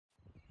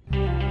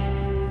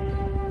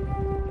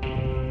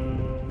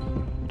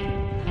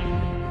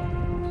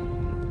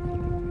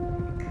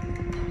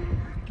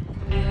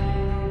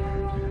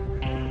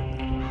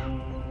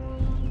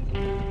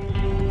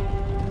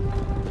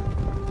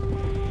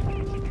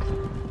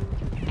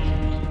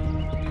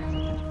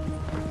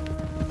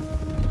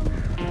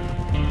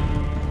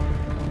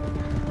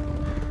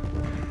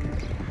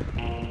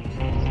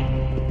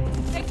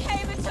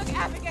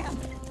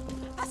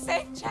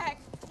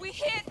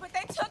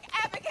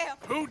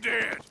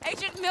dead.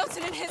 Agent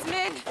Milton and his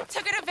men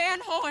took her to Van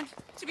Horn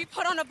to be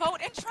put on a boat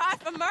and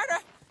tried for murder.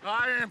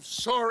 I am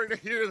sorry to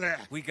hear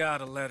that. We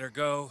gotta let her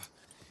go.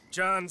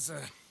 John's,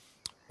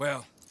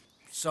 well,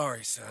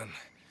 sorry, son.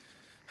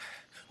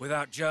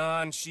 Without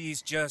John,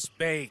 she's just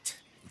bait.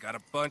 Got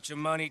a bunch of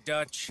money,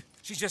 Dutch.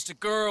 She's just a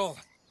girl.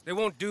 They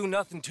won't do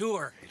nothing to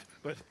her.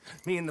 But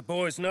me and the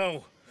boys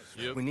know.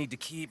 Yep. We need to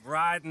keep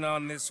riding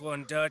on this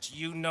one, Dutch.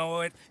 You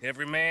know it.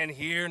 Every man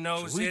here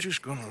knows so we it.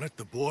 Just gonna let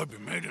the boy be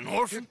made an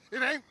orphan?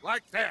 It ain't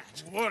like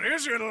that. What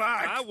is it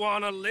like? I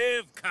wanna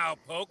live,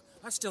 cowpoke.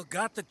 I still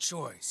got the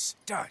choice.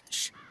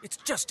 Dutch, it's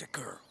just a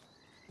girl.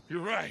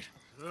 You're right.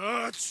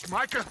 It's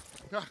Micah.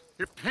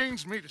 It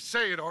pains me to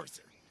say it,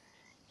 Arthur.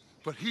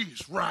 But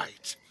he's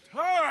right.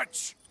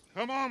 Touch!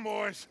 Come on,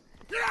 boys.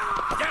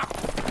 Yeah!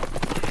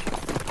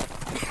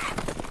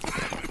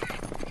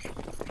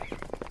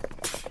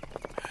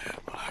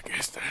 Well, I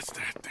guess that's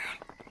that then.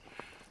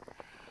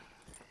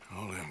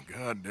 All them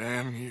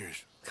goddamn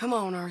years. Come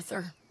on,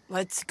 Arthur.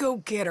 Let's go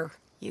get her.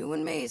 You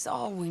and me is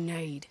all we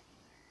need.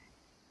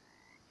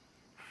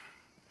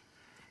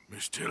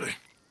 Miss Tilly.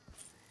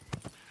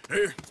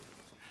 Here.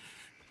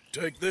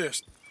 Take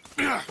this.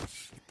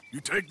 You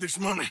take this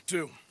money,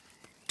 too.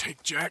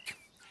 Take Jack,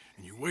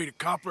 and you wait at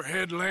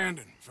Copperhead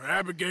Landing for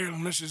Abigail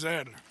and Mrs.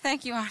 Adler.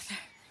 Thank you, Arthur.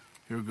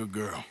 You're a good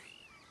girl.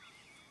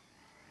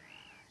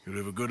 You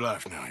live a good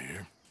life now, you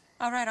hear?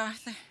 All right,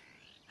 Arthur.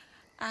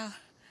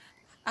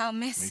 I'll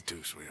miss... Me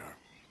too, sweetheart.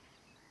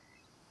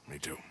 Me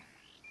too.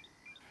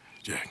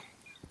 Jack,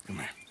 come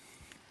here.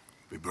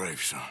 Be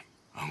brave, son.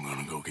 I'm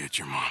gonna go get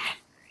your mama.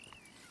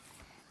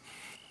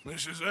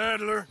 Mrs.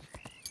 Adler.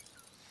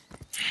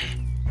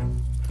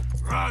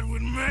 Ride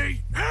with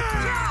me.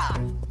 Yeah!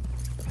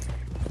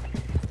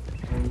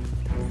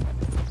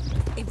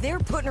 If they're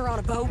putting her on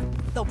a boat,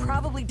 they'll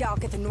probably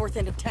dock at the north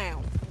end of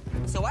town.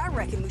 So I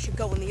reckon we should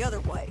go in the other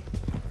way.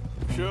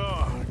 Sure,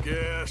 I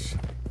guess.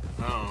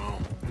 I don't know.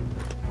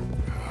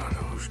 God,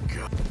 those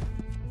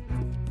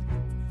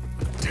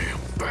damn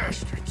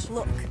bastards.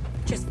 Look,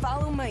 just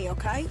follow me,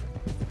 okay?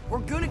 We're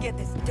gonna get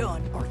this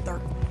done,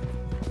 Arthur.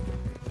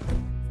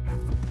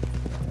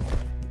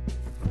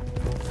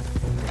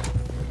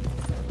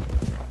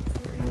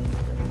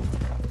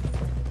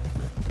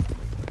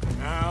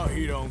 Now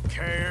he don't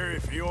care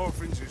if he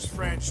orphans his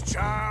French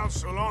child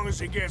so long as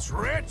he gets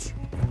rich.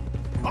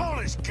 All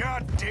his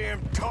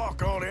goddamn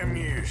talk all them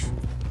years.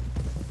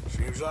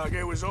 Seems like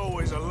it was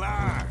always a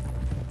lie.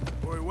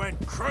 Or he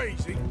went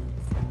crazy.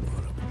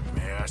 What a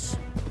mess.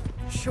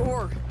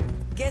 Sure.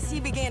 Guess he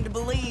began to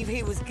believe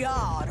he was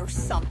God or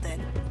something.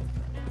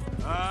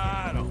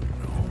 I don't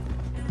know.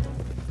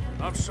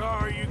 I'm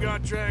sorry you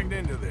got dragged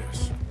into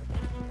this.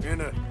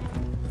 Into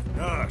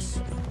us.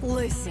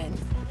 Listen,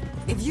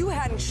 if you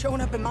hadn't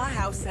shown up in my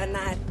house that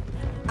night,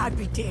 I'd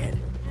be dead.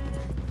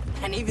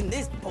 And even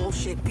this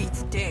bullshit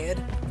beats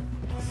dead.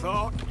 I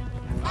thought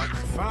I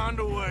could find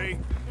a way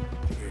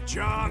to get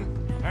John,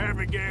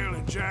 Abigail,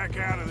 and Jack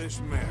out of this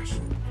mess.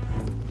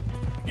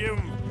 Give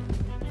them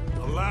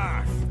a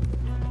life.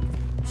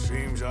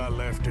 Seems I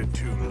left it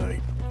too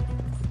late.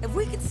 If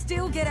we could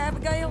still get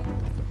Abigail,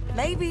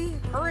 maybe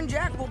her and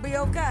Jack will be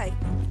okay.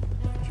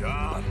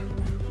 John,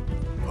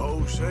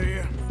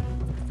 Hosea,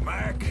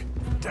 Mac,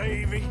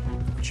 Davy,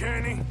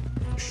 Jenny,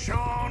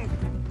 Sean,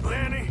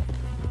 Lenny.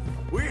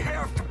 We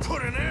have to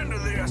put an end to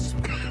this.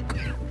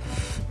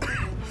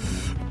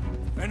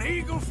 An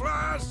eagle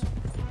flies.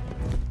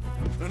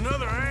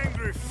 Another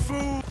angry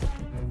fool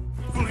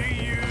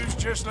he used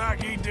just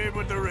like he did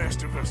with the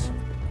rest of us.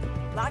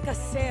 Like I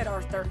said,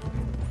 Arthur,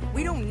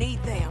 we don't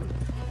need them.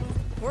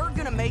 We're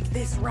gonna make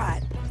this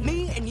right.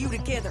 Me and you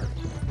together.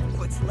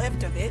 What's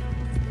left of it.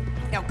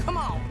 Now, come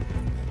on.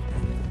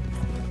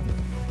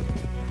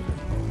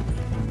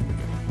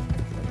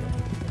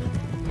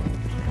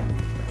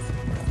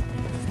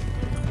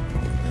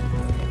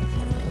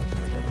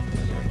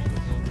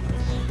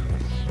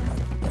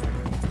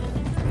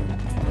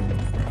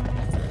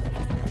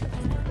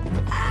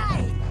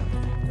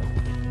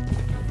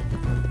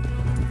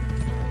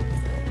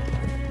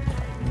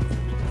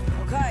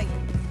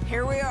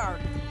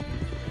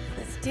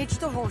 Ditch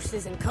the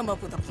horses and come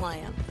up with a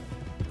plan.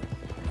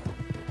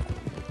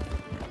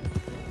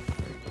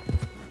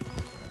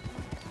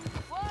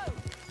 Whoa!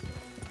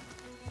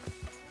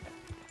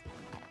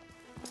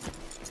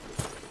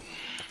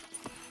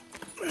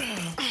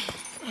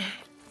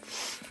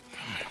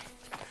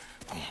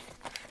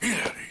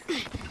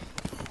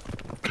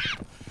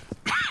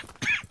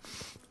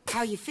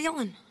 How you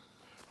feeling?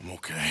 I'm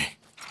okay.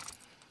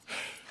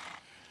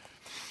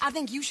 I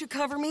think you should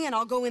cover me and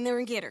I'll go in there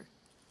and get her.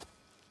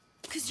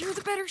 'Cause you're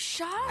the better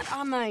shot,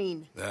 I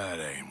mean. That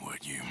ain't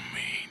what you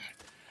mean.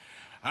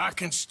 I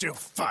can still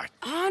fight.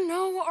 I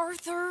know,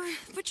 Arthur,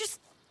 but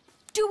just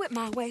do it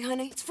my way,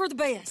 honey. It's for the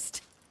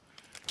best.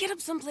 Get up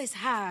someplace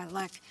high,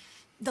 like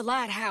the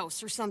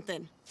lighthouse or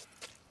something.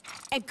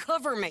 And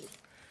cover me.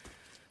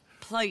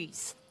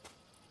 Please.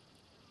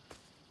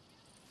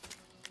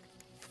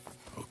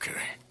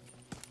 Okay.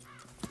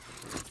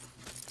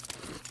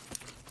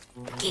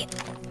 Get.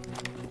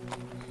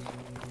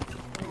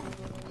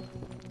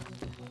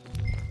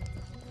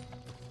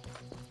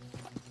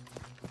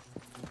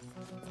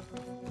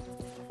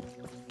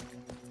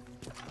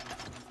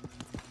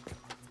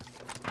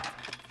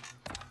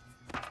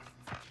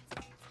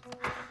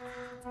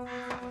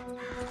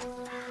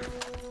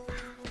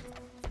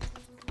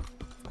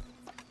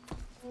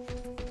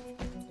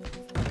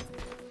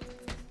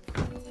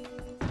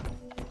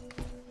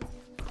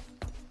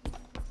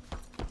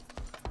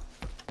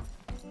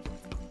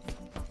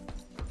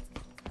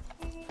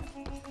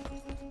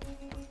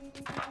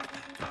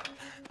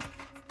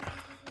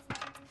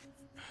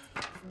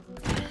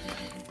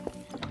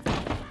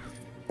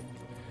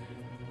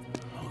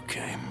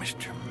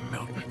 Mr.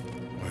 Milton,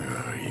 where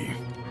are you?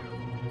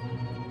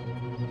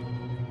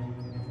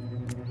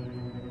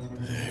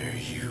 There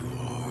you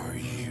are,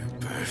 you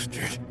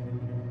bastard.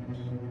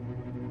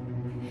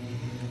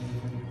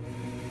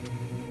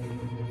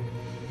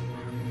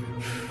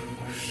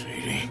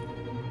 Sadie.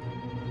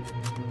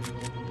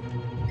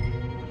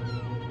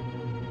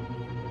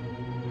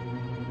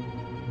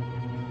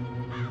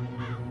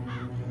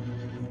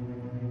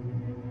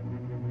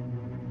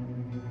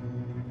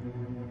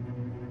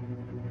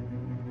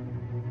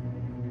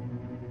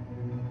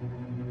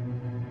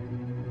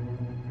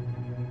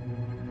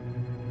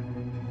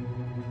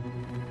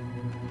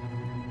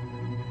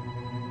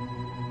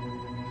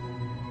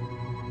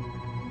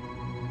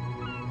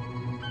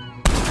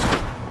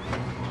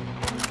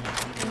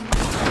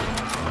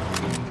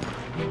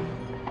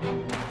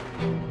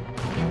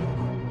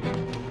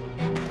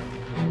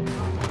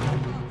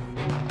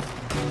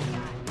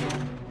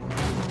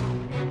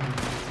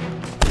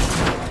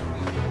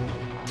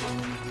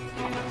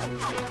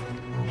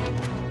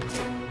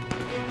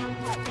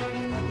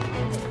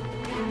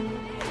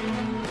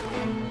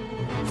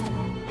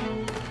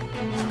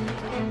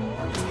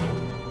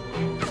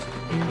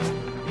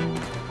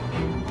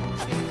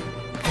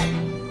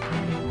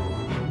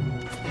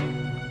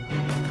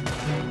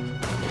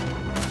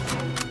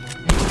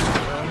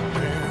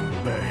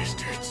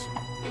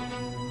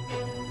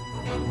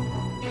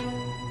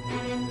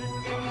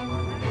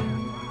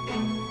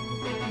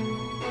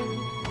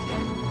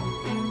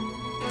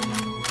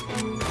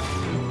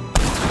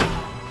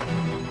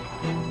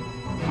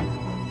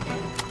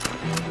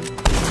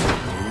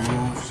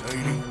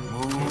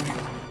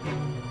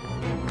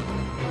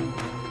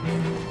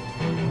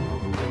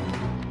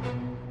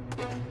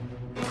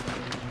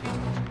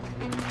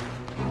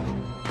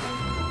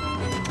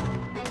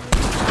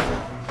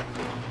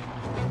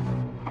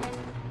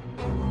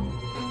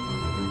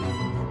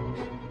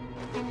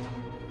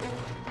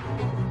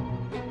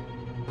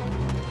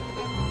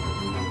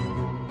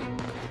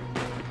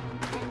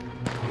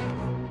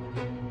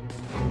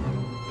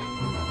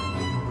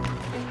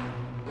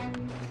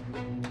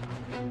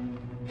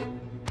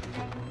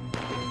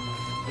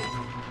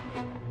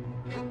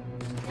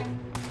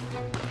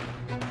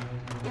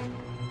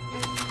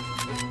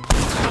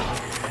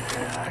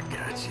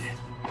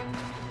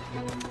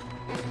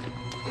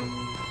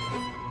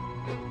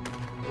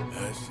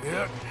 That's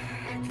it.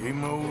 Keep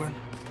moving.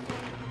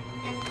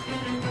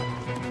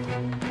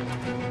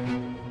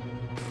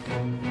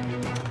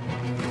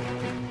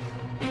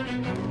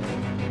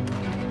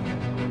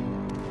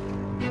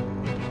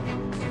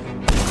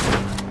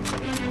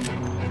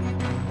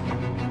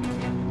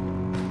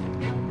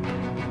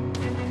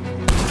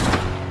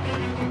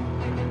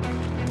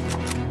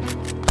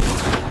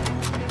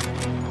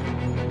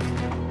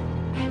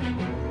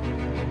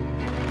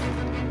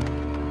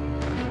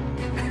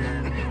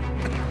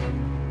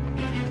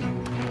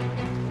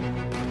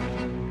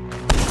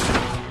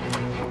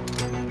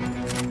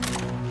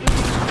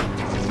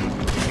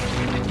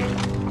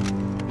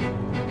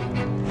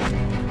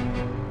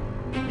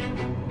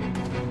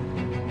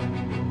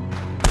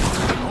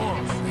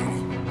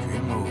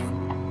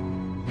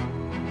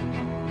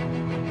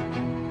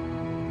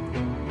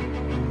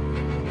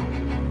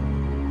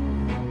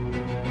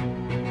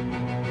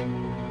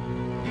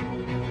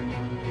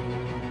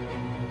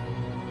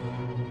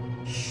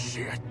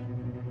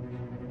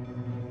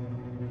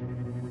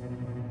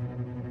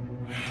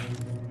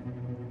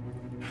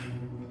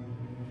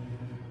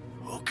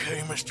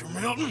 Okay, Mr.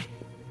 Milton.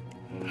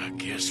 I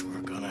guess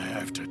we're gonna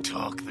have to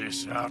talk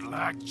this out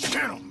like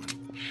gentlemen.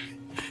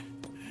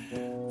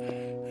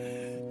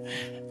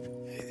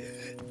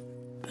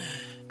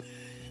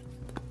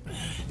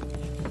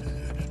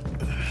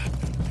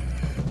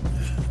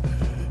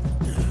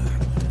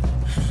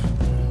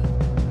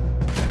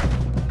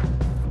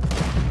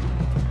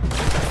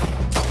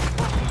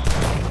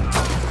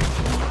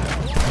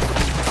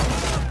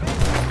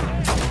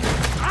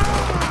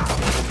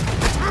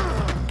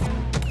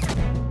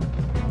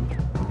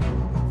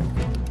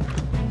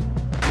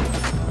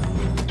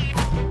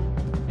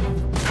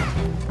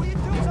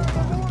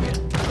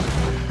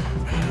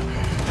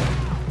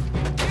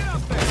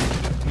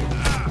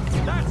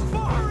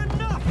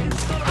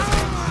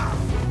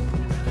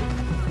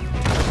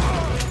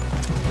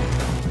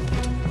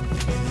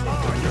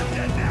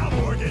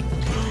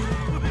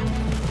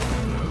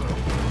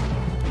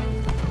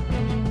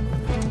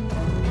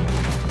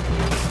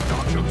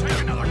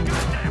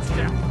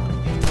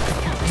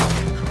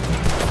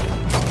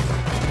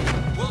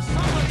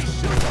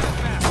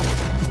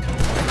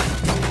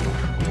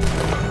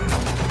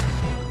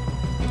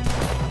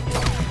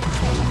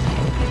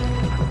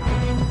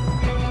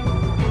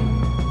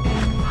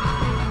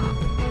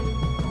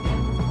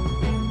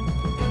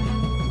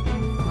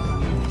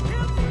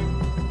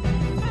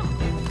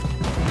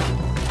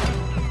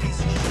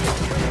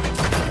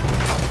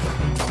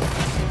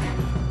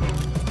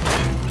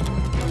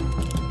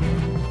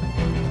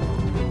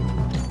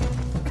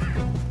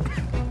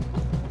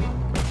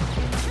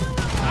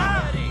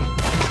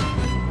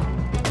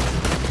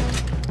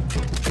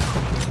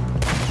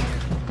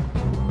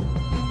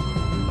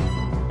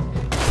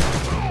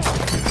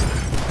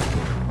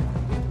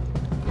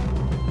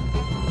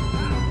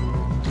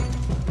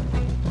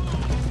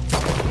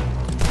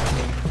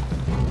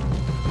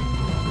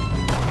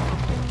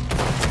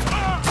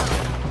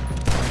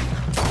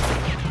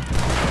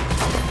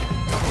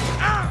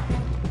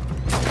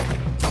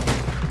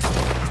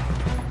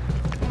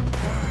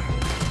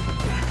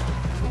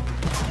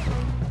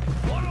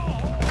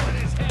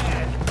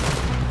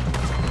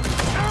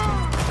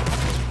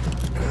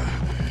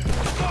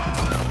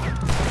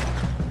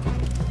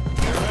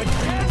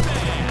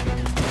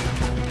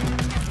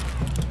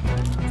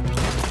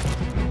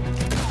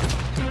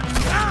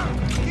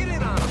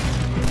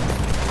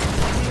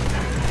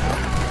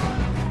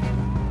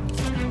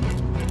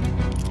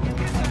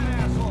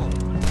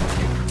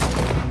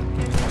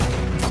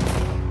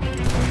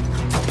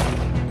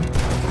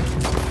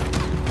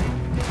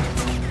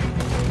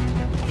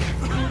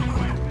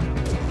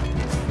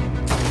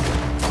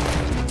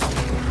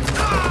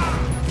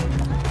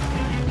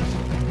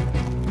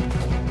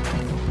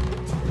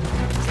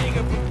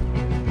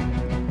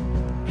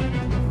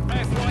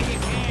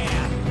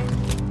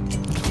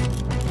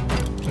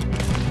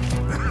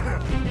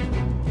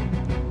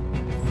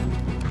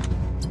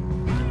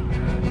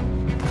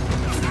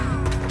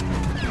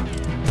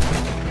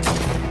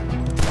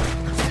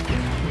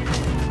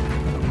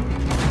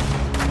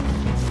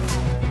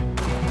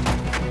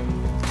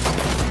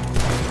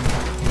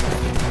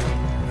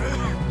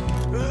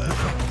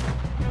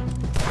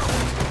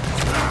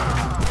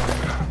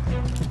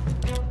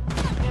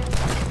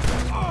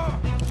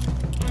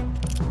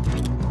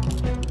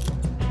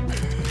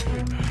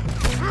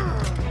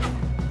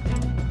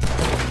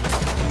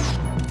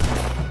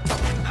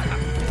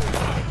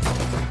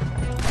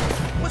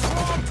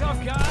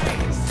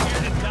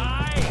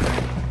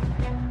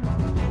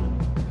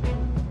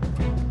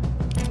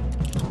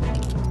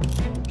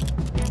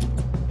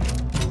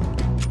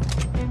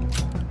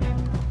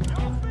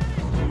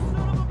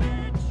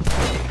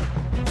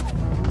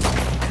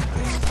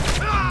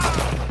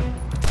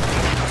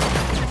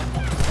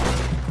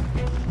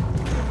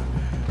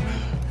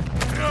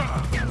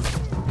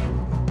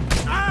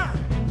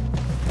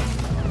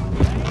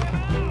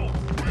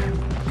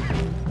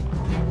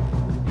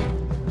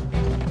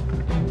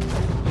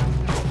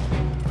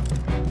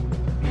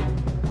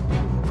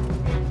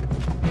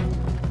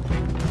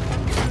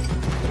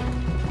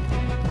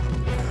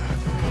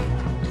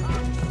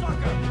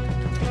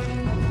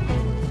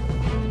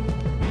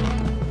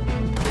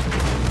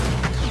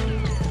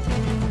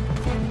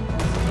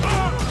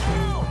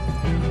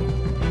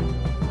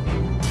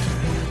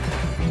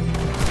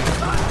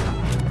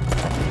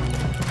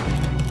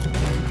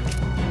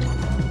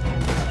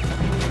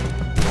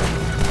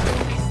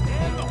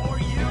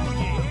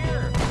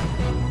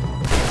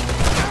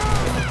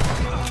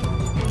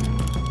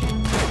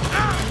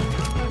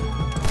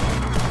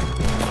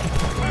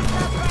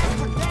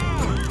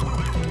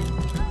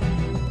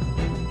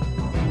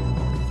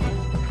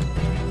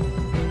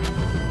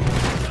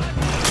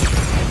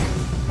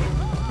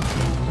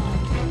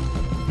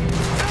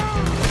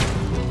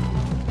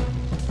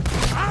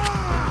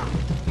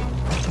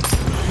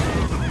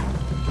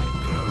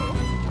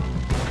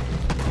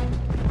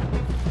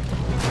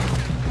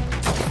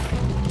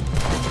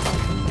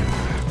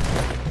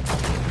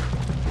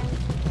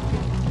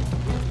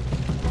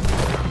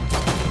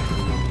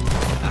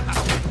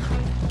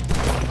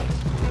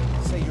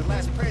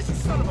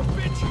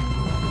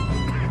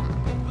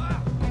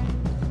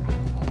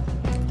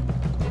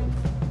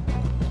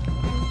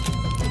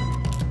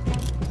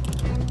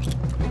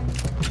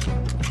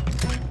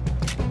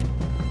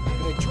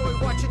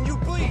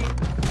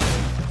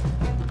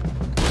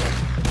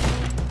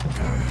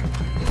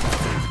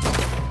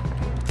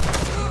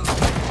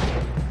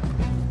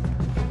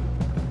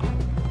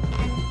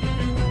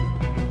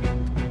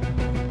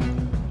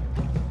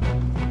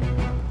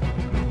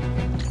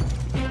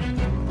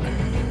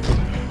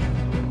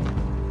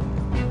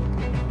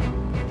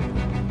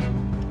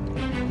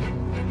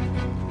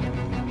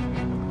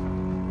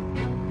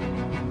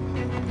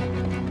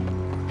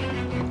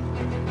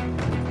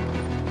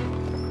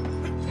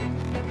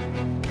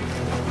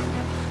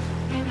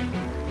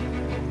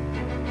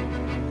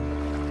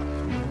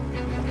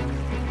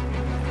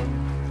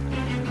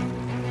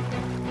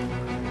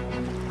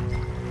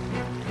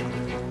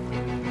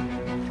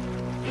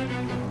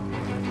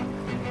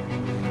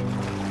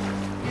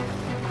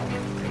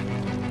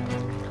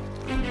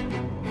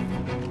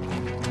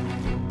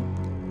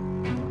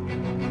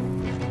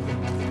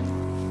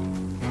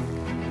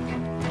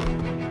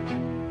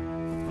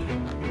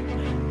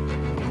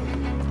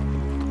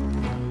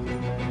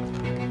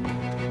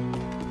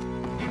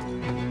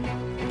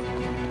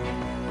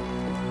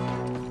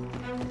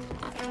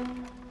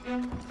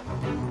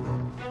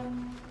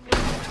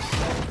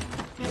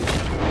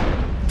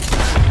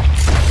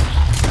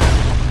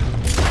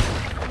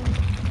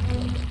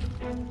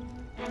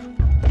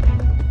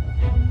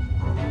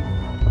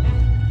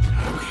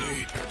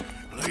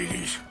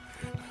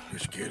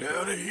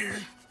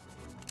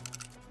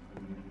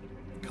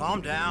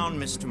 Calm down,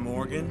 Mr.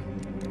 Morgan.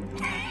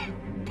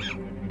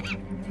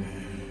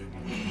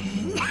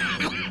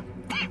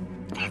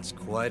 That's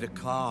quite a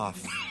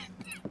cough.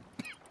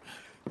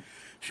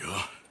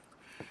 Sure.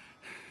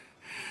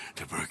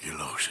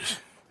 Tuberculosis.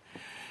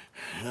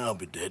 I'll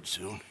be dead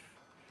soon.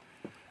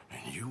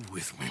 And you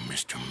with me,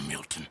 Mr.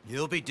 Milton.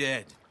 You'll be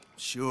dead,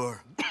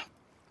 sure.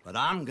 But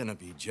I'm gonna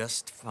be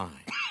just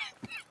fine.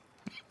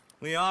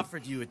 We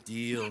offered you a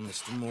deal,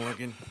 Mr.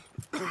 Morgan.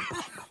 You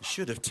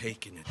should have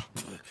taken it.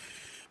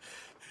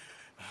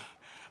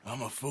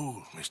 I'm a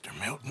fool, Mr.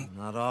 Milton.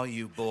 Not all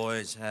you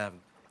boys have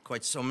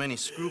quite so many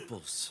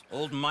scruples.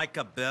 Old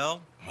Micah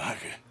Bell,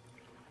 Micah?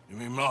 You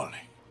mean Molly?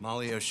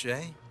 Molly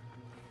O'Shea,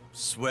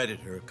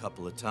 sweated her a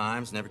couple of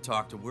times, never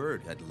talked a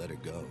word, had to let her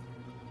go.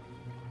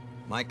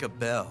 Micah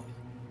Bell,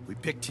 we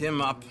picked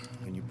him up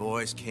when you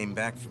boys came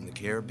back from the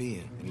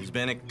Caribbean, and he's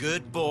been a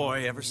good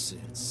boy ever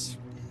since.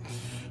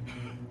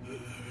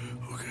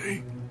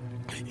 Okay.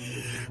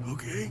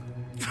 Okay.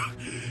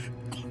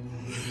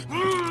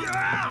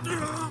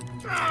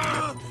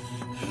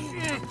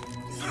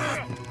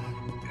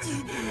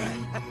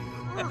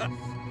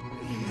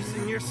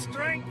 Using your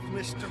strength,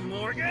 Mr.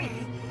 Morgan.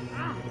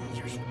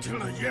 You're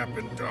still a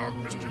yapping dog,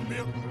 Mr.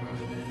 Milton.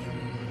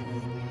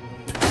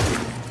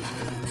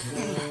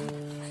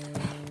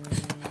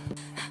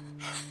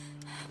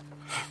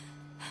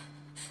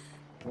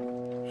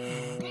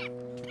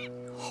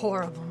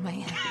 Horrible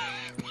man.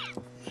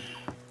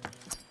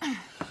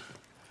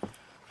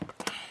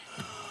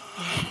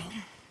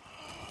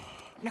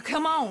 Now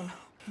come on,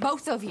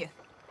 both of you.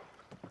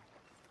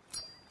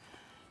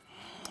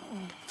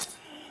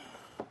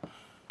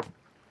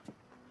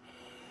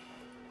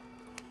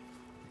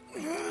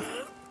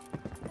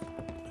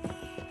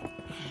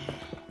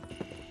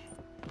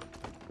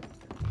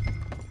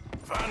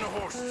 Find the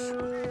horses.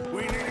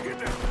 We need to get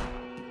them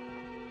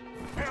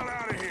hell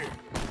out of here.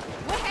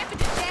 What happened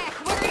to Jack?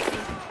 Where is he?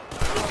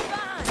 He's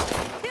fine.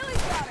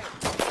 Billy's got it.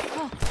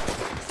 Oh,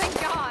 thank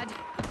God.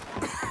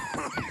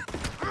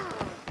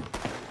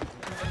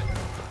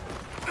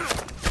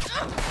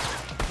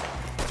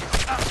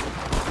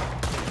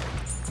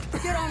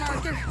 Get on,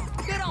 Arthur.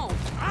 Get on.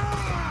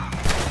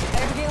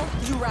 Abigail,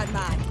 you ride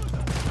mine.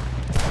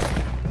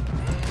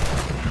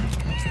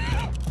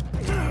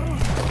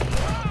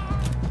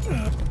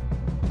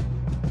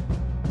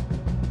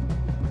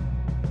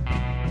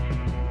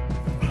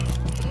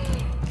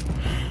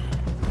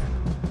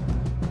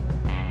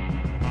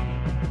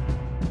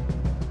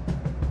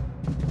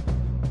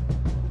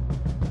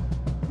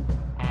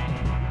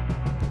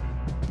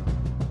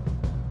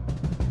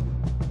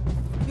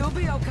 You'll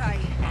be okay.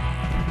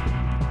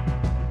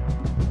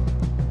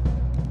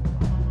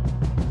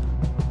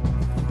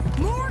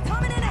 More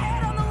coming in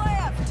ahead on the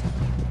left.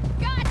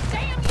 God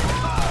damn you!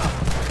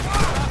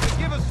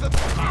 Give us the...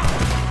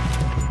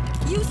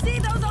 You see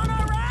those on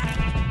our right?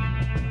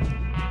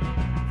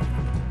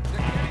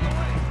 They're getting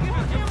away! Give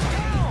us him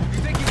down! You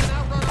think you can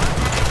outrun us?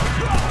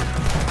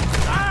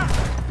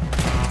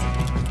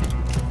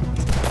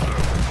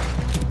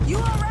 You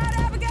all right,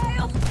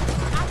 Abigail?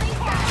 I think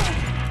so.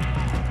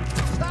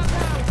 Stop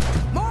now.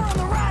 More on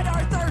the right,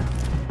 Arthur.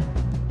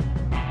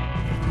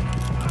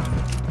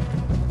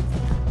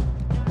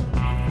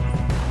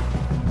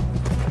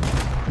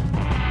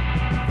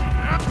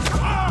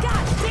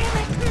 God damn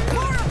it!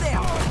 More of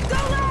them. Go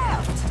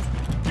left.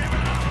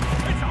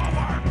 It's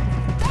over.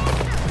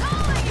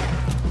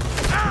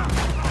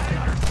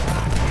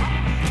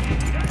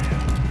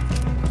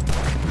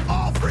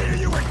 All three of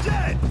you are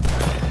dead.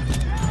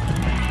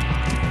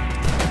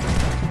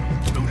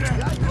 Do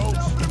that,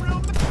 folks.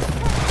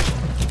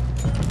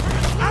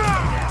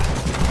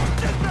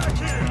 Get back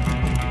here.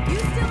 You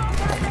still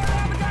okay there,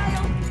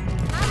 Abigail?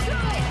 I'm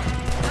good.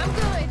 I'm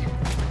good.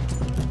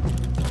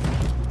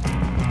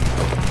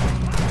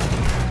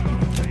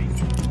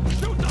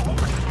 Shoot the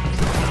horse.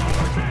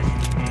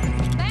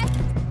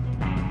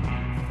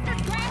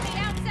 That's grabbed me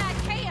outside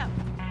camp.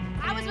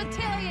 I was with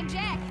Tilly and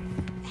Jack.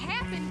 It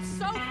happened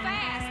so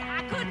fast,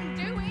 I couldn't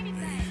do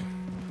anything.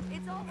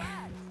 It's all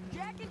right.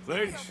 Jack and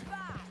Ladies. Tilly are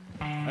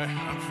fine. Hey,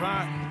 I'm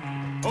fine.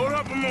 Hold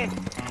up a moment.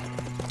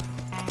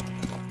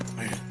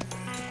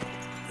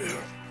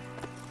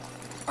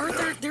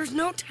 Arthur, there's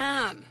no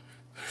time.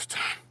 This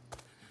time.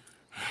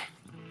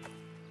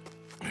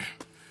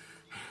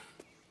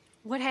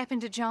 What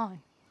happened to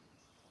John?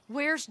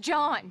 Where's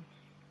John?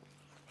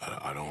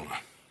 I don't...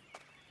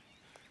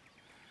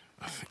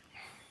 I think...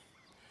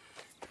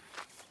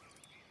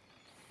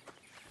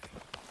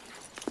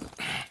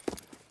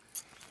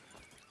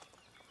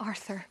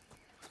 Arthur.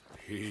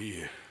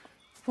 He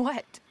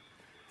What?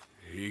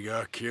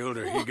 got killed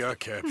or he got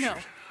captured. No.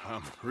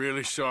 I'm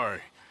really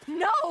sorry,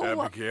 No!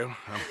 Abigail.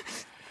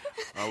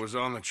 I was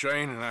on the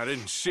train and I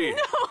didn't see it.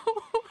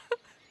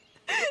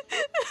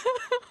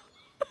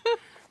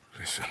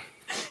 Listen,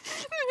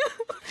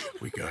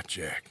 we got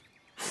Jack.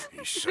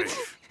 He's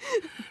safe.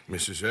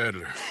 Mrs.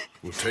 Adler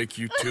will take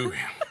you to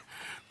him.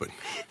 But,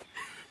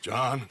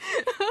 John,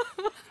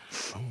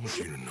 I want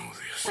you to know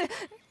this.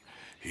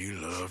 He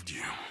loved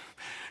you,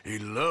 He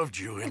loved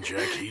you and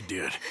Jack, he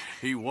did.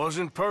 He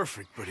wasn't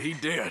perfect, but he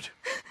did.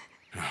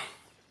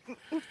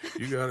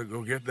 You gotta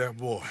go get that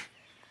boy.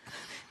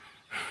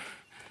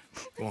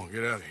 Come on,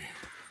 get out of here.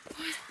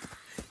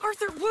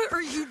 Arthur, what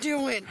are you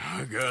doing?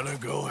 I gotta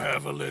go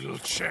have a little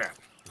chat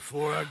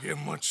before I get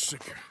much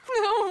sicker.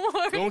 No,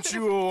 Arthur. Don't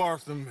you owe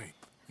Arthur me.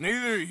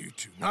 Neither of you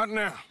two. Not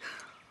now.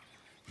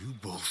 You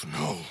both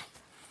know.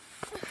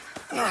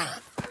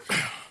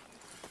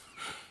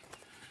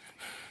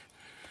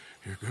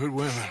 You're good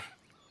women.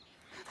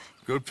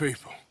 Good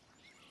people.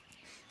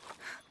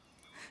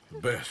 The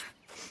best.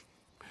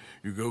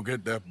 You go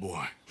get that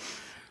boy.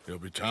 There'll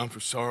be time for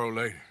sorrow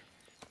later.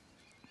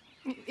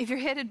 If you're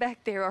headed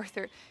back there,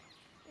 Arthur,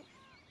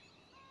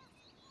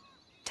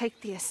 take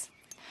this.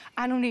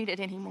 I don't need it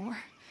anymore.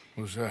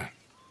 What's that?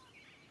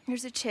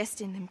 There's a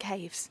chest in them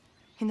caves.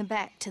 In the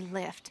back to the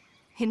left.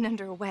 Hidden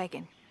under a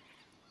wagon.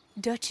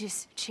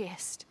 Dutch's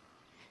chest.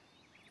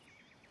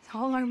 It's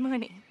all our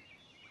money.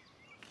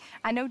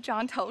 I know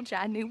John told you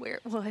I knew where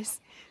it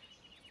was.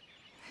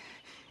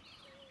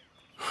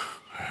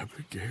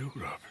 Abigail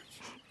Roberts.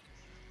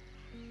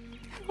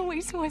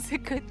 Always was a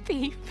good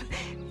thief.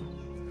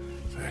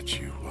 That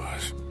you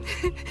was.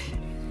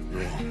 Go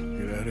on,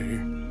 get out of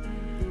here.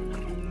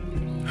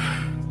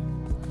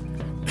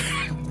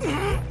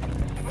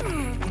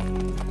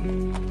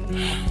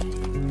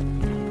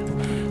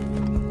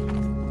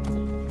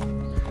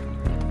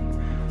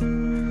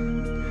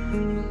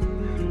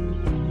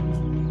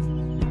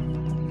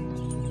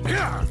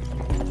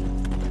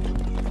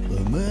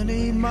 The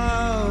many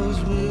miles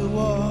we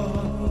walk,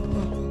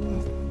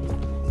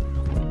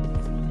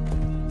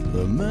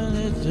 the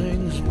many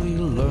things we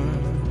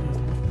learn,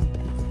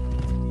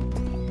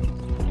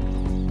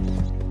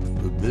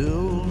 the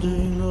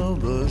building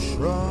of a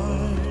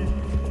shrine,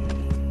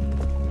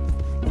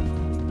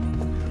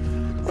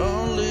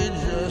 only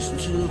just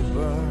to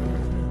burn.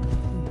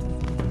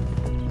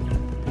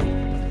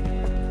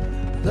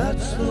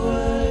 That's the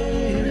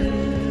way it is.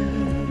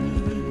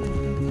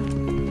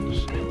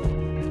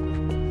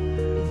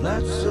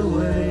 That's the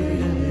way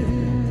it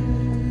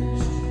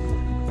is.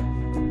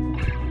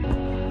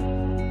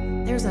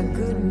 There's a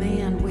good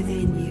man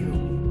within you.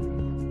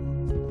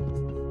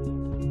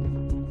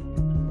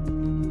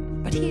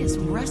 But he is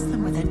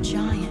wrestling with a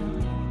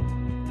giant.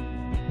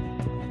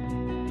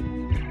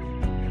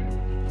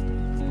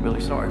 I'm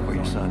really sorry for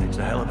your son. It's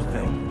a hell of a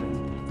thing.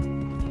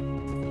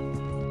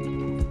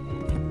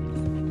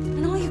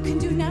 And all you can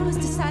do now is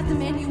decide the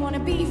man you want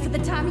to be for the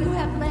time you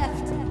have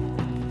left.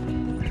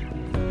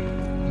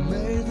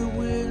 May the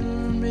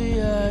wind be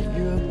at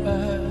your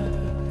back.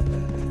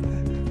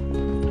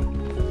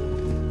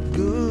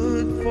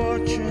 Good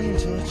fortune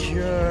touch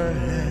your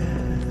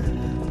hand.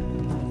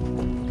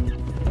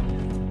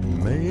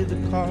 May the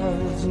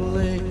cards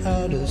lay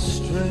out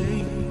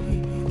astray.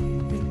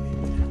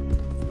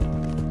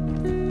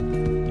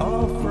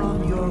 All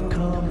from your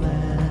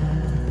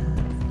command.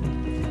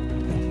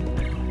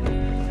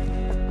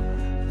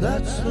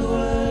 That's the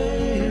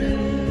way it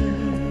is.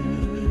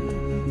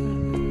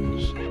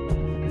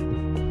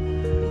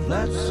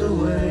 That's the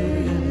way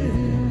it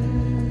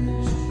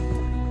is.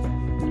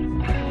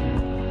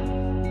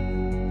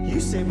 You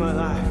saved my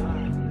life.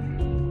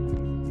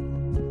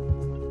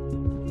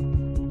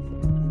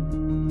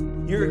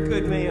 You're a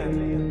good man.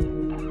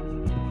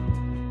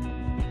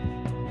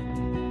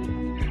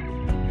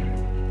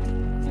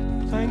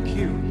 Thank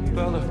you,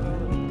 Bella.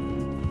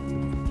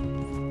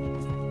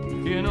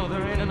 You know,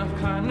 there ain't enough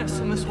kindness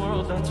in this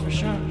world, that's for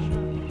sure.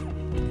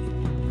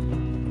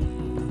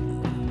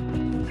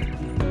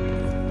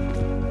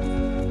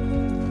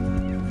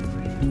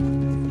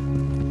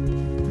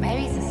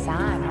 Maybe it's a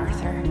sign,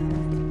 Arthur.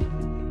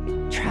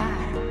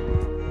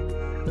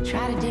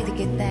 Try to do the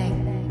good thing.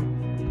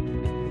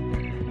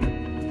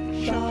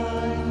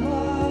 Shine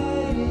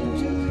light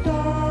into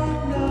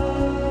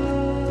darkness.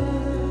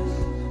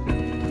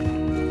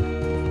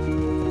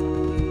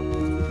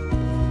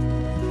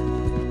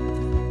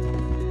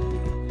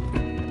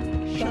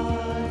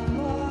 Shine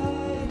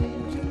light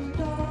into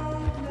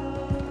darkness.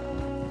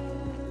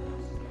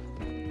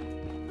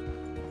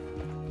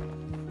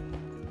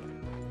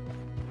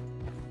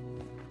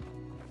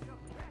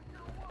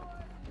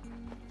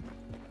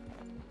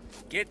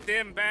 Get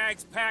them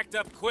bags packed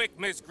up quick,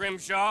 Miss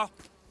Grimshaw.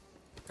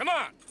 Come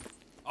on,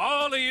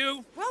 all of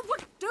you. Well,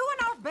 we're doing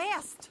our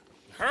best.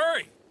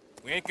 Hurry.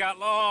 We ain't got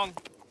long.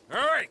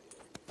 Hurry.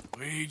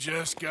 We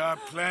just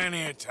got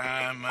plenty of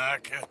time,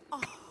 Micah.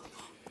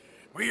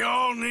 We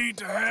all need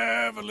to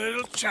have a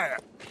little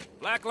chat.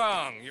 Black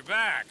Lung, you're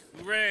back.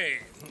 Hooray.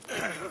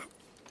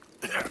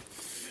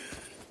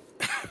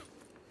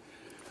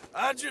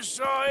 I just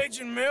saw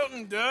Agent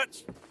Milton,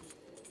 Dutch.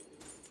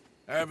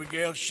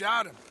 Abigail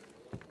shot him.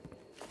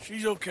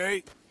 She's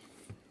okay.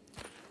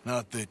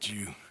 Not that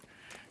you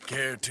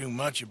care too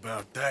much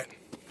about that.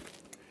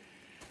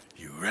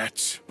 You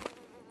rats.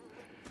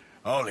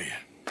 All of you.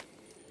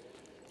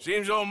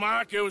 Seems old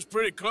Micah was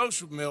pretty close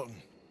with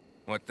Milton.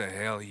 What the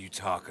hell are you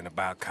talking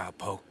about,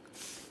 cowpoke?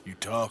 You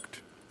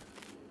talked.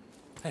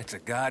 That's a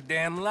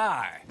goddamn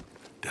lie.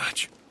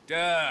 Dutch,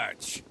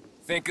 Dutch,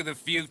 think of the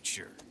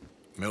future.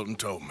 Milton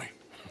told me.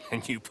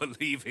 And you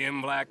believe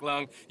him, Black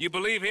Lung? You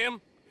believe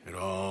him? It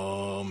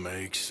all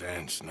makes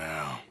sense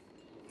now.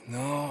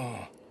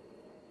 No,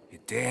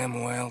 it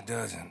damn well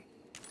doesn't.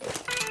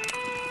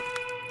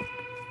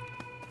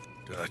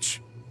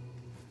 Dutch,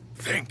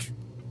 think.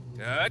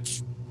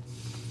 Dutch,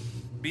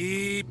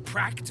 be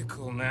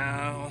practical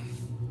now.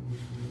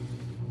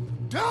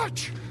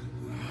 Dutch!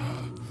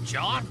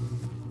 John?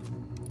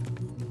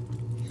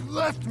 You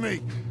left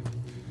me.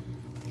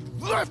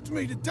 You left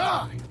me to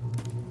die.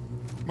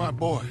 My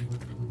boy.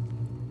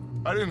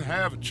 I didn't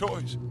have a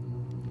choice.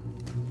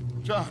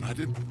 John, I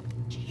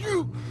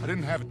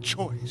didn't have a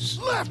choice.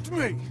 Left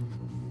me!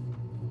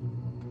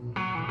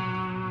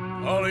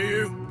 All of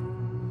you,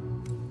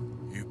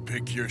 you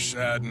pick your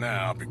side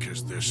now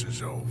because this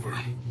is over.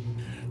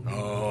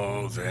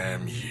 Oh,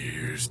 them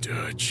years,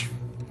 Dutch.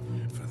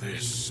 For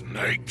this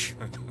snake.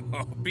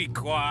 Oh, be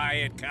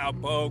quiet,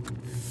 cowpoke.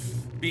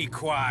 Be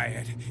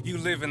quiet. You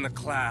live in the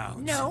clouds.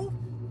 No,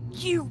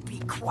 you be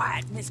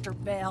quiet, Mr.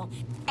 Bell,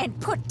 and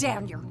put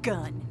down your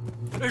gun.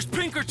 There's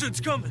Pinkertons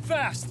coming,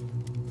 fast!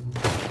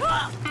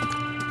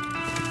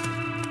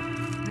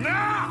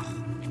 Now!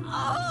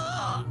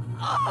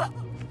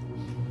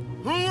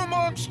 Who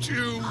amongst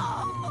you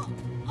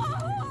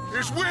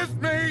is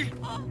with me?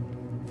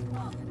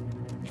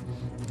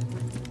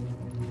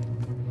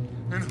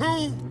 And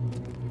who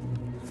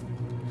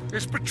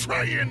is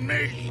betraying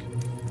me?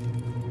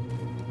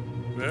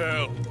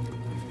 Well,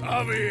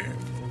 Javier,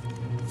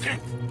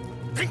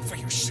 think for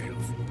yourself.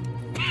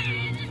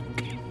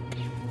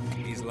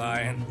 He's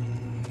lying.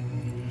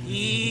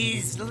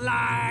 He's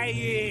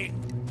lying!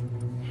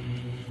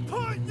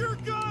 Put your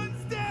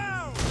guns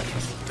down!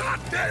 God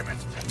damn it!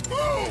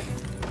 Move!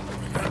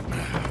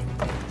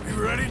 You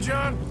ready,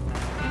 John?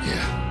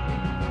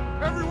 Yeah.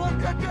 Everyone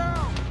get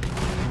down!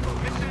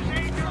 This is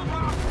Angel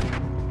Rock!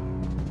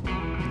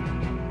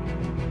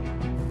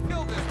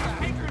 Kill this guy!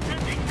 Pinkerton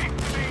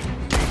activate!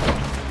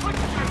 Put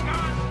your guns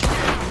down!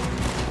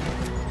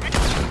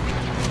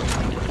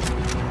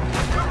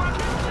 Come on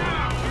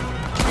now!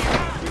 We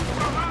have you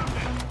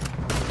surrounded!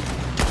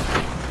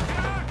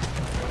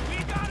 We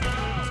got it!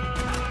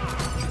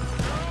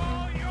 They're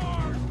all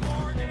yours,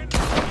 Morgan!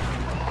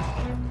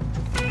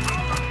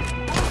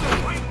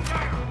 Wait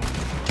down!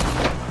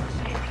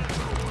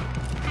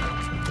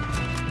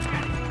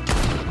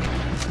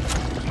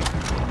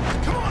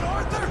 Come on,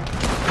 Arthur!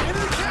 Into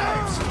the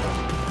caves!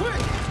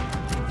 Quick!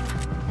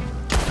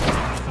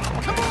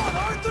 Come on,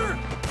 Arthur!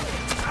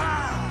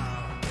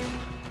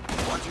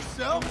 Watch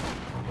yourself!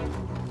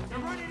 They're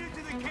running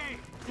into the cave!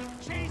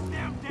 Chase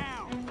them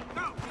down!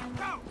 Go!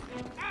 Go!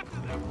 After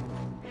them!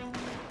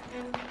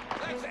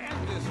 Let's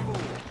end this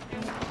fool!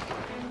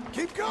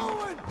 Keep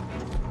going!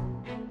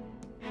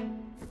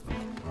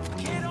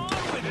 Get on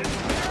with it!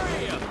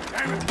 Bury him!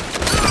 Damn it!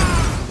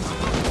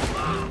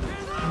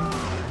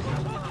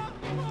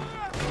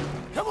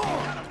 Come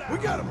on! We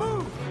gotta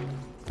move!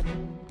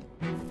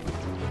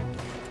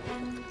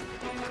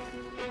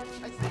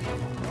 I see him!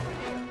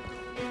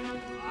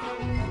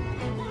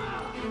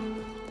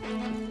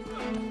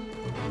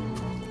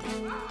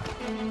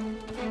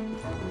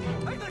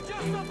 Hey, they're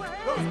just up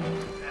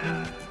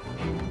ahead!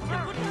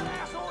 Put that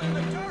asshole in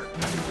the dirt!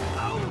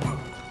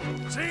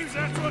 Seems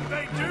that's what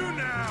they do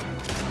now!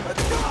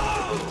 Let's go!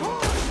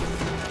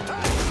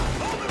 Hey,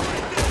 hold it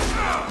right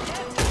there!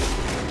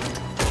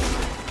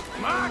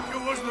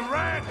 Michael was the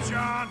rat,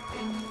 John!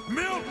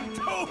 Milton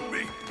told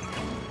me!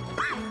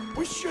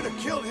 We should have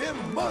killed him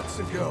months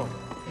ago!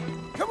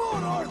 Come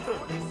on, Arthur!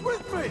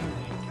 With me!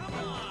 Come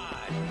on!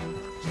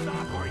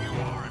 Stop where you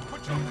are and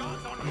put your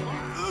guns on the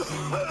ground!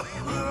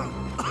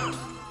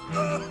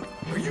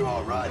 Are you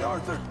all right,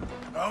 Arthur?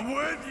 I'm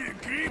with you.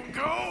 Keep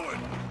going.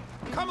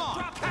 Come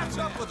on, catch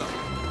up with them.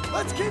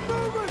 Let's keep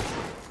moving.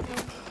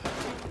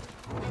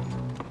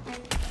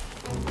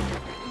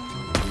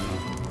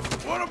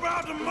 What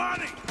about the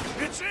money?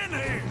 It's in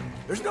here.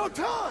 There's no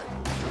time.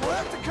 We'll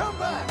have to come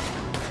back.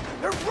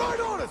 They're right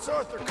on us,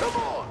 Arthur. Come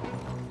on.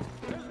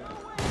 There's no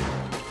way.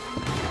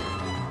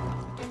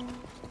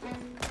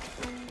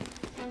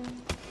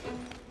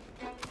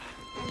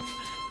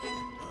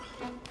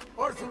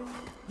 Arthur,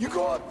 you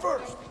go up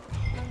first.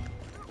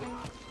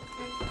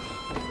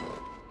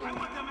 I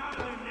want them out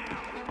of there now.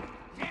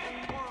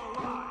 Dead or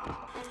alive.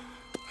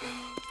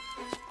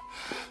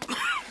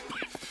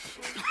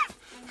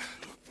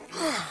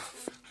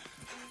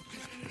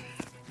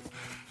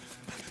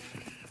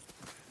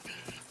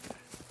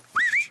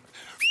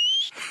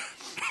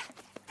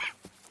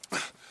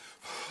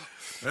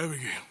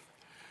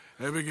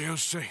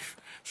 Abigail's safe.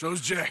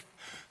 So's Jack.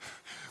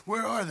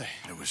 Where are they?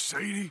 It was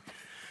Sadie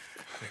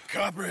at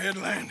Copperhead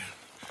Landing.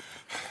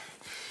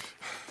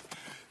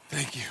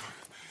 Thank you,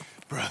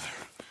 brother.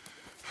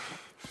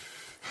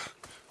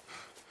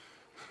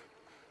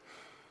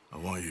 I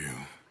want you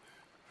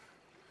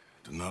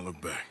to not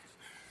look back.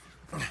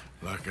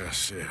 Like I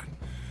said.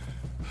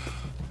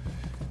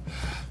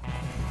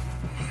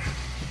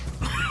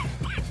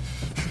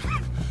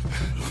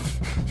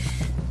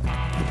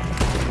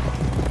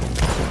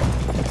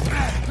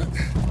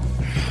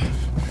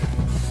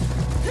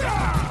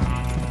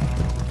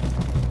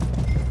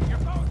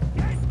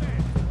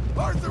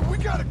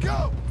 gotta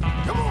go!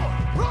 Come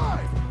on,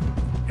 ride!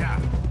 Yeah.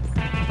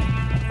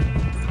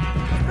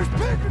 There's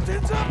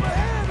Pinkertons up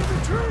ahead in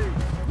the tree!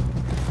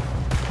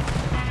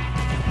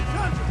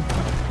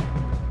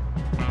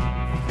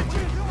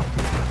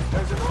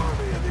 There's an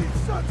army of these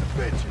sons of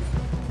bitches!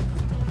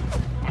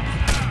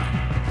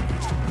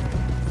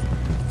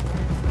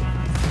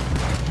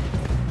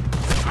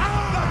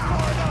 Not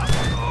far enough!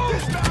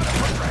 This time,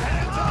 put your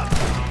hands up!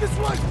 This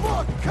way's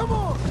fucked! Come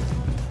on!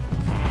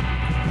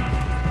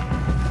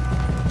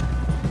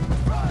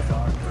 Ride,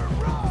 Arthur,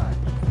 ride!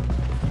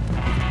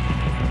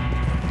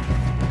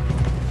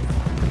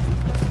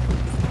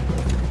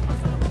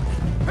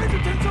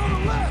 Pinkerton's on the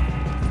left!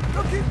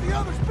 They'll keep the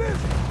others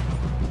busy!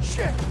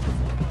 Shit!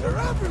 They're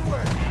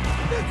everywhere!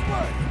 This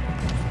way!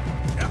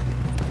 Yeah.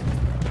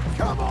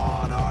 Come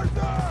on,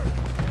 Arthur!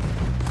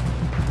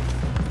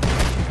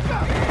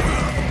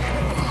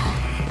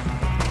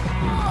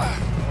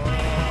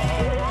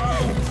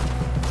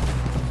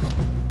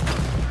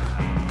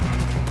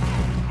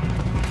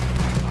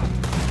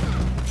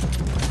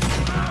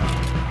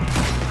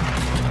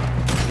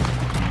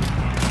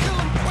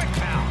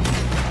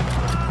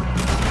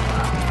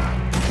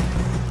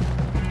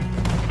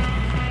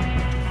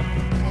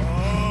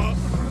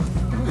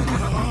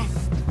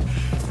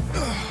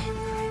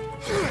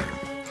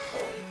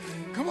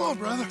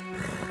 Brother.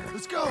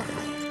 Let's go.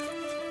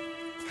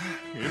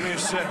 Give me a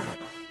sec.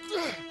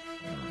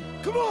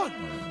 Come on.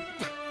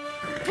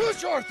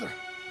 Push, Arthur.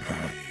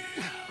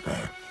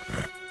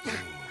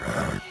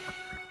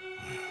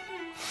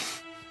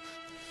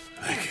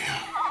 Thank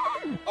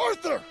you.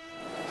 Arthur!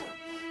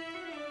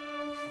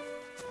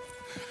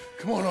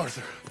 Come on,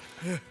 Arthur.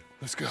 Yeah.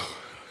 Let's go.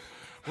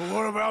 Well,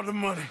 what about the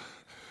money?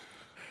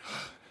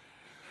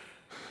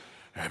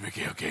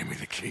 Abigail gave me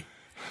the key.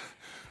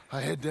 I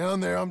head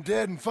down there, I'm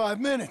dead in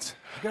 5 minutes.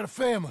 I got a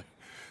family.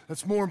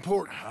 That's more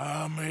important.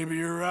 Maybe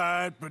you're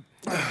right, but...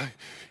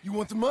 You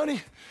want the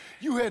money?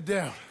 You head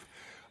down.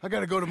 I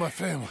gotta go to my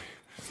family.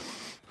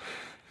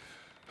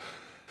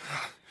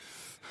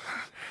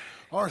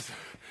 Arthur,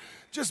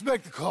 just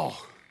make the call.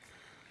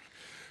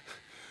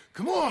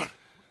 Come on!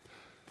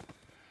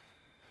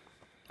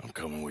 I'm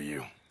coming with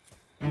you.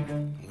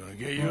 I'm gonna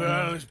get you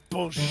out of this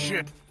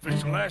bullshit if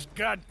it's the last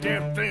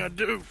goddamn thing I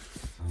do.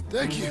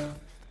 Thank you.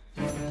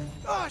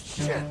 Ah,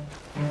 shit!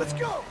 Let's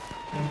go!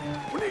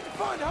 We need to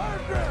find higher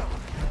ground!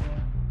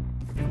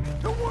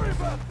 Don't worry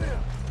about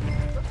them!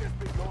 They'll just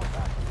be going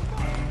back to the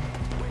mine!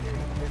 We need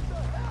to get the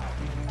hell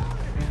out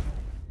of here!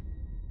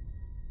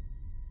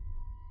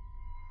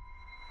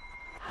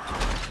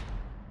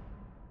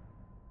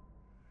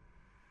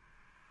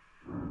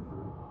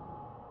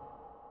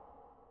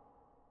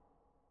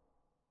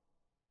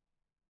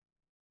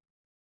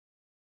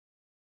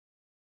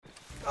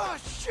 Ah,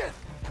 shit!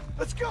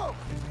 Let's go!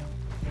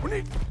 We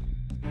need to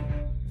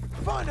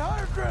find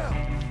higher ground.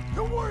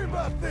 Don't worry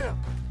about them.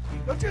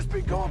 They'll just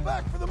be going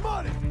back for the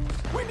money.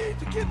 We need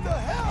to get the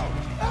hell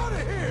out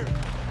of here.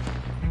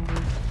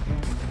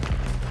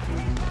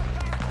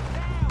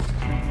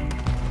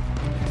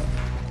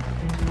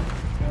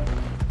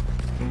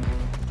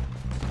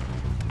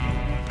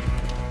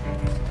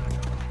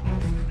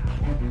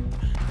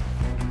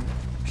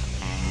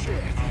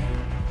 Shit.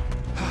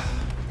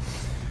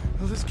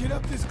 Well, let's get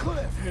up this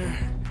cliff. Here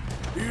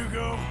you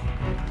go.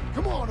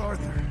 Come on,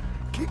 Arthur.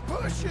 Keep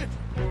pushing.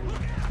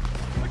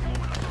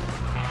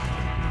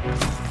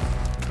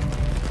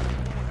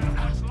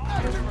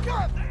 After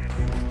cut!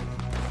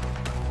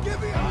 Get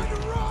behind a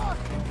rock!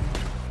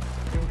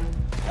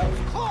 That was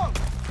close!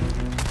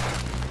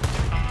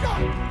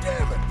 God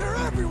damn it! They're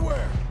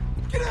everywhere!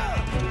 Get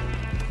out!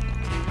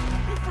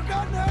 You've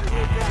forgotten how to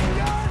use that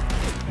gun?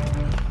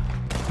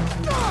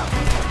 Stop!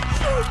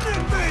 Shooting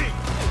at me!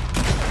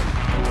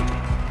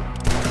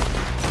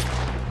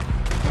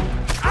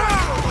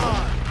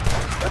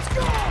 Let's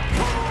go!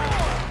 Come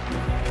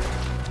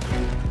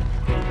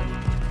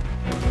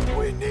on!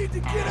 We need to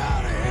get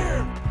out of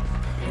here!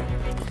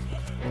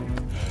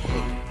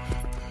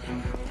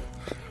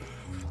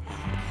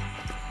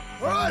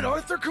 All right,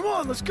 Arthur, come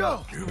on, let's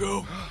go! You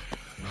go.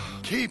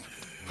 Keep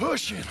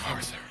pushing,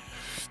 Arthur.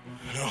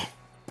 No.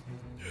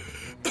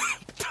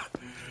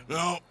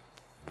 No.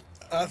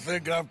 I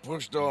think I've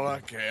pushed all I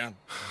can.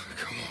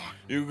 Come on.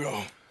 You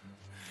go.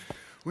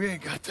 We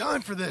ain't got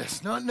time for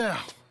this, not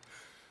now.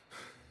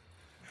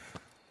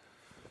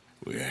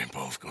 We ain't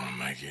both gonna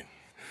make it.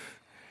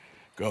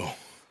 Go.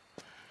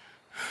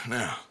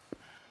 Now.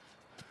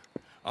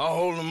 I'll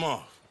hold them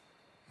off.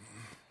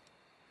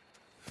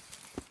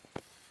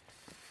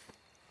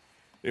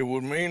 It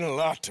would mean a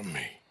lot to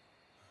me.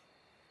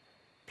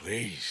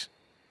 Please.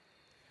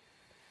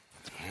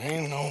 There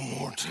ain't no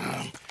more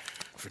time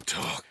for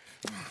talk.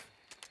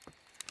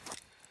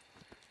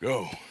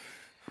 Go.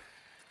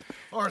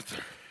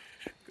 Arthur.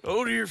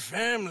 Go to your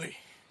family.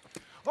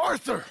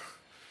 Arthur!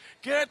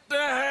 Get the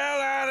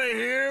hell out of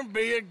here and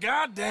be a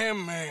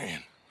goddamn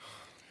man.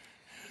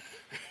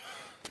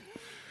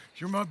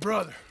 You're my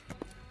brother.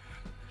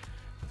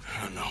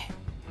 I know.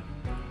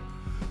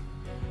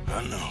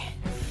 I know.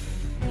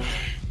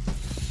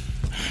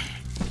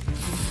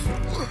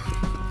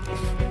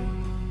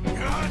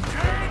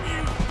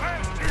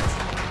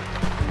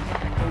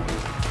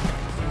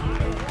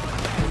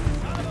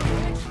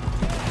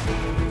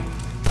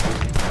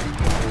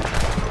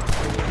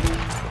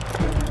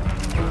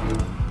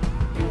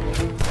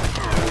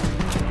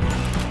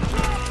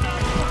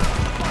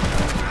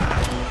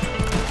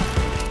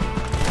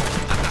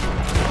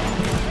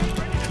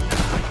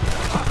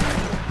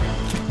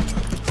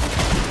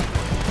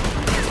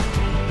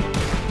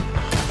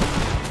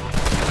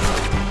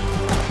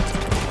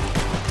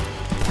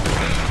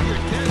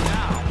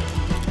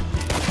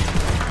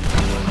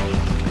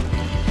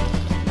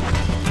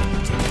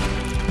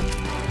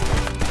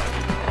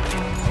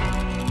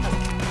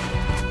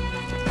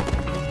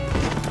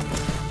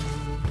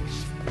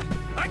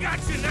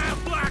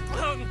 Black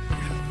Lung!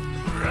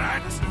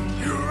 Rat!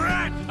 You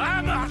rat!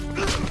 I'm a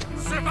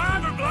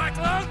survivor, Black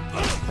Lung!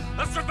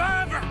 A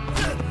survivor!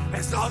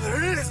 That's all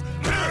there is!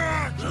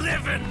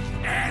 Living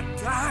and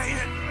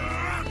dying!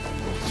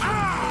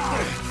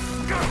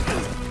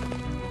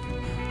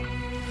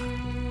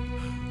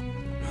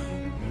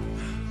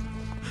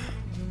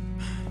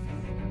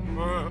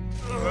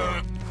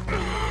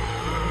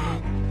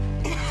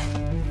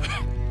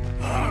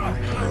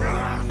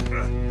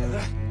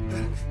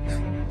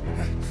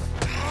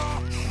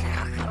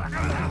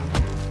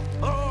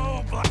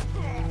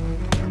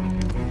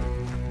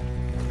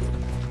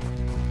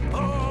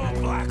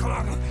 Black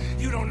Lung,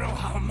 you don't know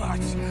how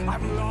much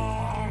I've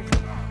longed.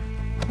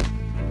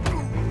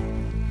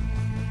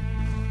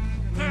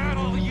 That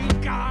all you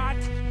got?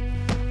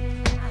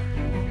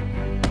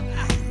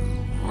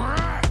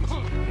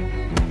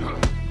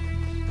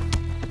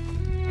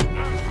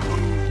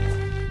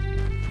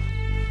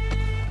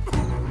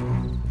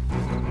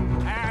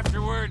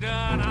 After we're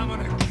done, I'm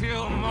gonna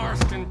kill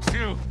Marston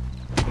too.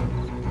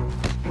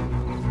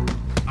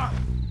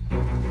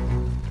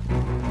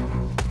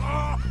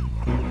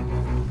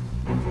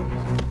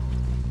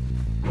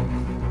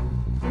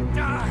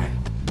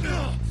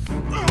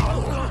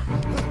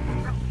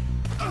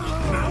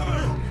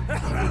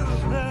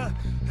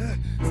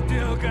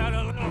 Still got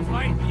a little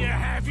fight in you,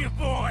 have you,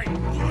 boy?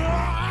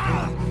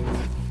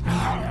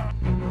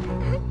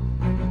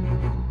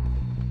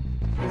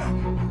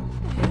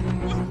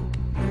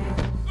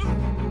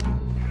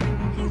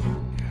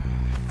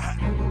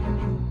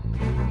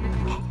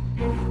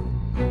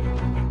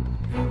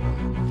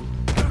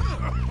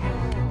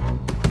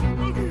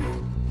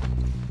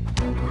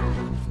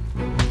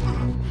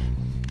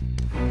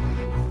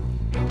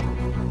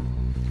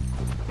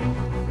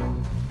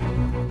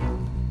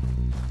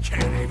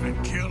 Can't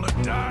even kill a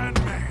dying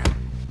man.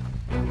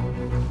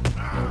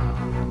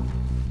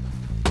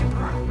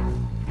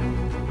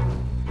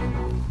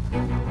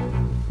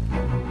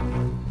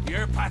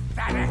 You're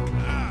pathetic.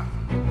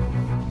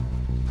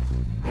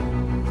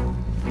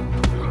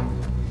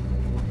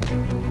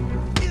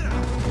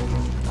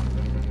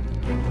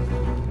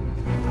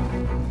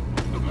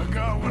 I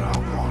got what I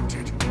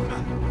wanted.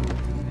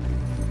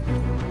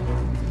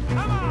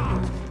 Come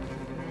on!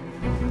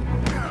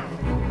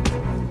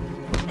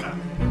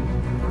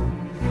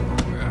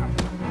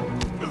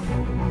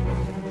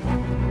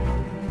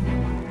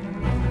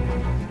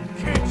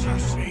 Can't you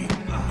see?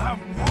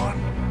 I've won.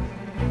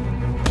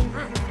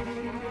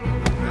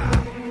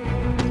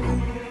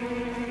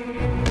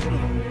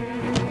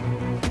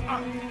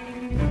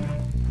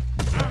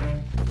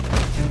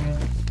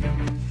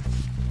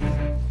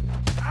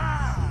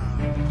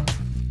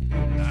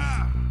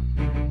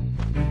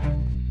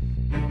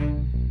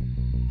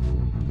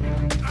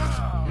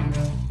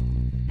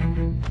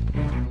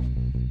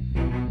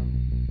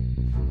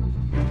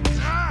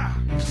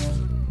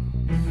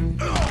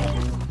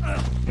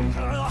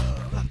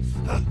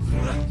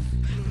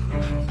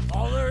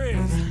 All there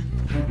is,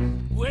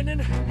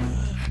 winning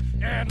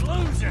and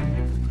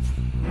losing.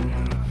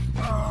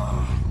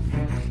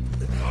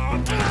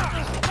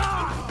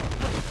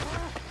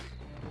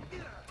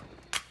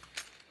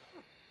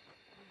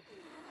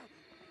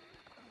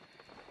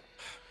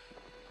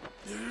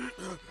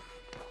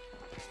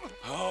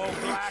 Oh,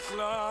 Black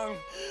Lung.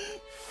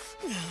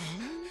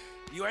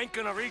 You ain't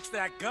gonna reach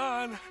that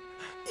gun.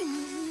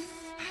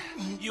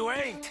 You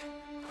ain't.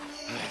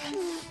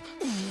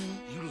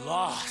 You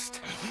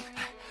lost,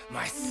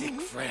 my sick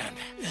friend.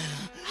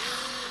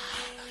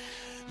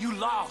 You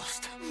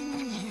lost.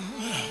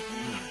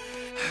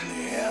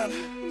 Yeah,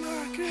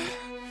 Margaret.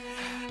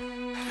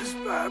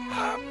 Despite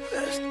my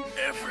best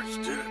efforts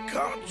to the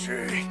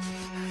contrary,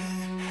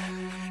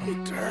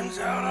 it turns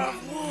out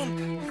I've won.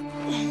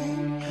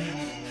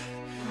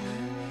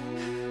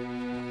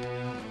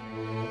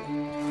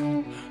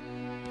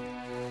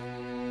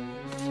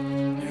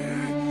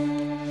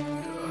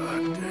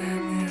 God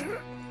damn you.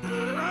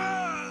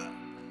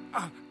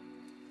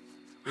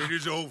 It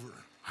is over.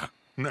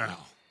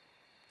 Now,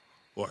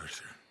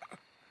 Arthur.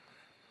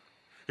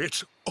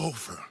 It's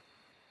over.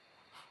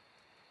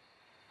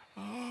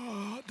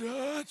 Oh,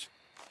 Dutch.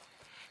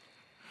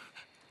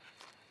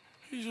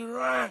 He's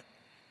right.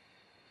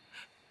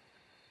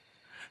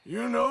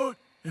 You know it,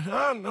 and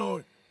I know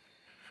it.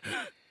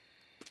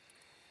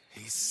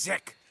 He's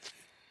sick.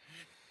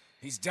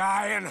 He's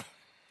dying.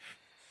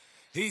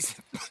 He's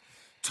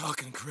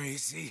talking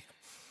crazy.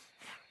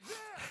 There,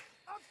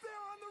 up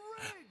there on the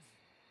ridge.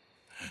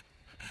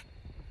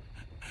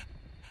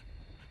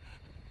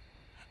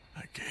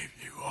 I gave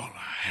you all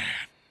I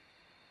had.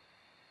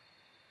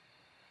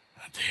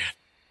 I did.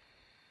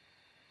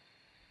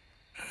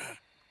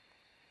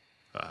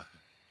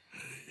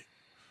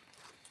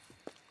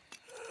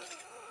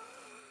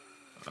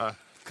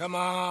 Come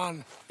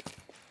on.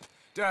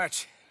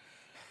 Dutch.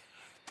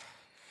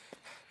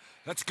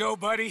 Let's go,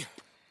 buddy.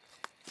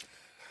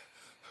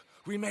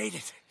 We made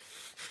it.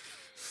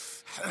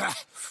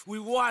 We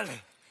won.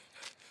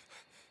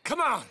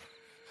 Come on.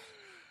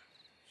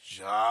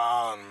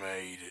 John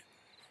made it.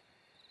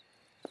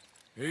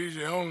 He's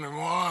the only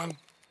one.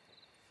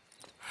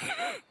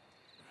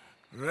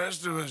 The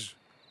rest of us...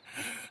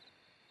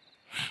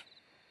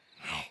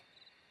 No.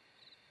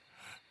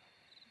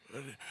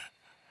 But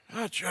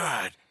I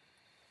tried.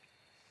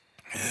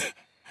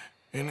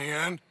 In the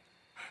end,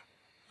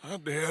 I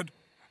did.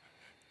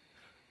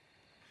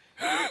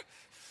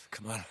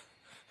 Come on.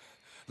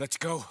 Let's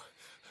go.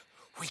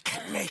 We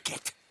can make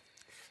it.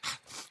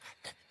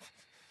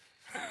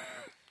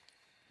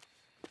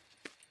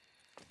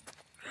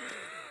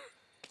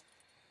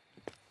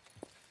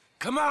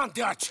 Come on,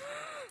 Dutch.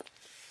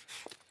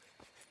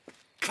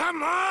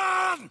 Come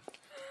on!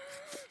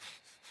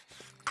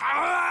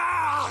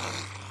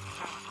 Ah!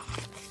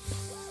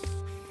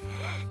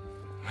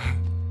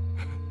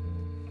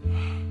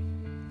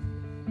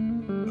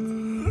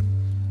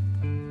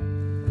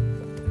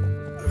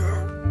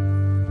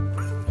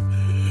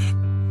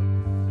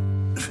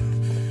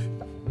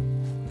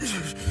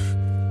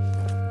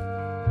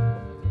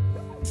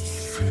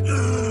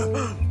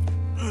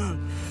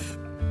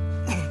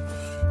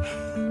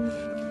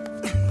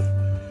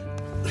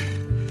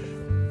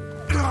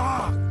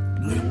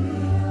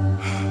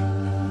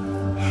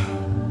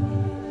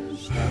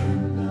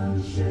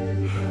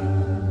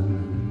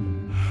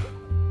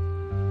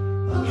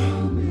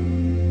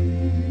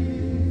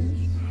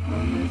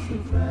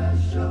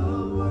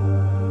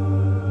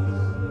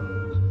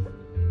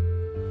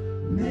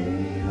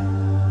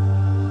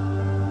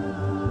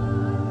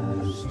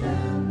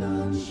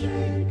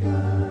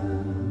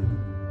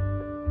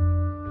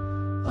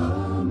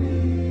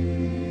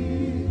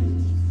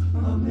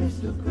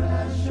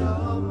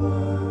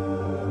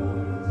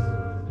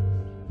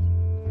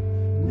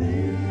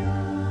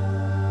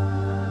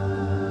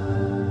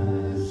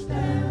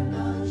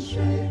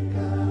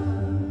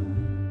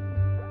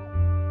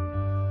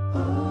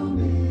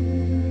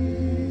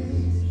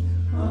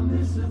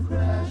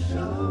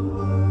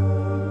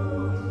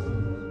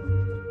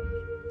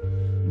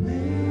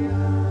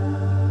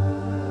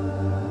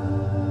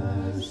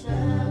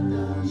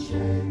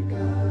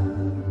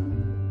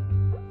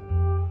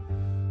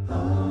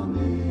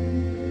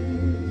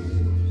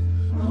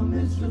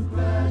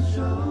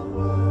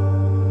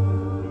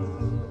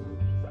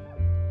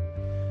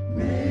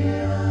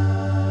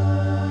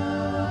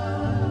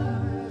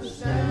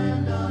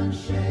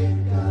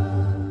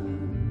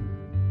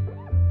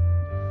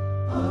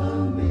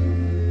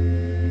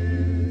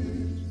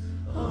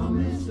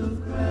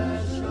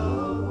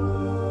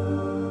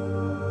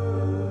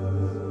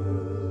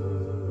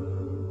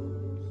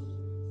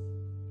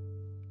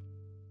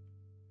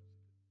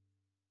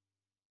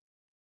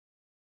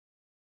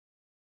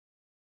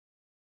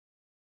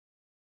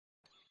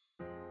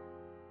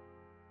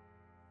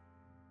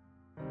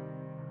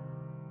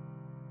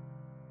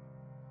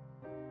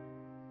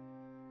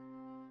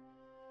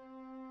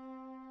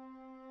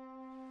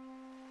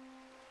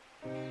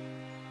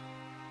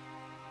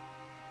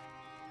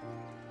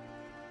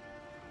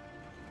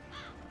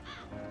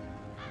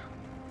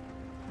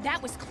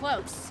 That was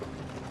close.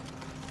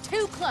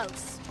 Too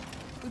close.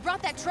 We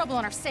brought that trouble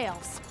on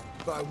ourselves.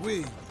 By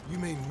we, you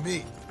mean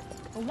me.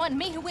 It wasn't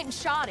me who went and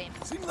shot him.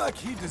 Seemed like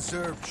he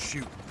deserved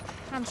shooting.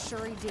 I'm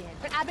sure he did.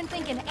 But I've been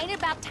thinking, ain't it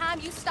about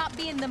time you stop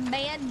being the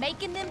man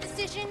making them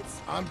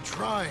decisions? I'm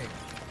trying.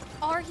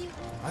 Are you?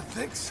 I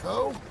think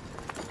so.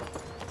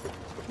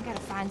 We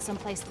gotta find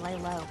someplace to lay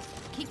low.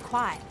 Keep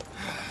quiet.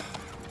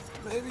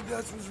 Maybe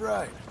Dutch was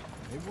right.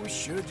 Maybe we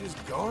should have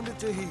just gone to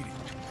Tahiti.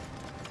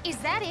 Is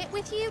that it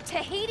with you?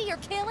 Tahiti or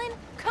killing?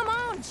 Come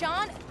on,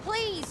 John.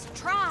 Please,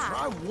 try.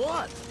 Try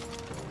what?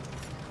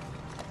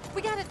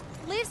 We gotta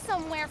live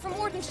somewhere for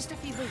more than just a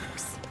few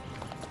weeks.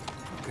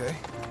 Okay.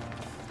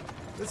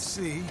 Let's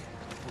see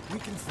what we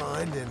can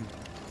find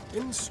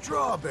in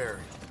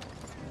Strawberry.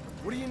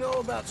 What do you know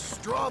about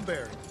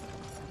Strawberry?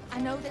 I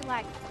know they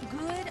like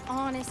good,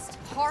 honest,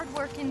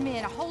 hard-working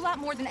men a whole lot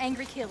more than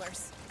angry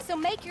killers. So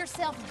make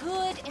yourself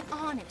good and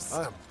honest.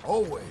 I'm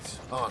always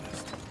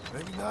honest.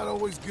 Maybe not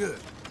always good,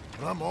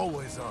 but I'm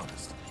always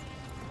honest.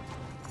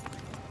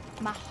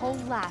 My whole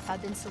life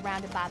I've been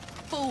surrounded by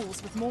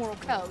fools with moral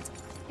codes.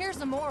 Here's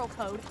the moral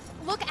code.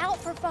 Look out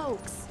for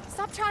folks.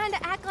 Stop trying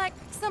to act like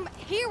some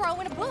hero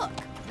in a book.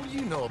 What do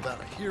you know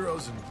about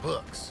heroes in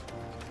books?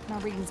 My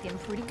reading's getting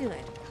pretty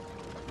good.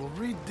 We'll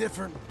read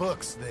different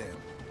books then.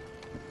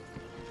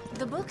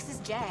 The books is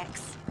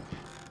Jack's.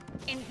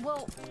 And,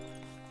 well,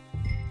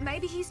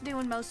 maybe he's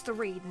doing most of the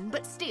reading,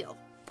 but still.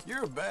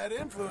 You're a bad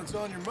influence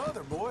on your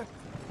mother, boy.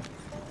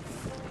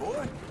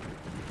 Boy?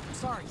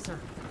 Sorry, sir.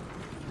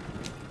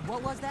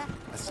 What was that?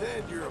 I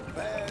said you're a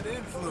bad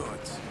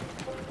influence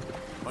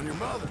on your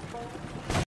mother.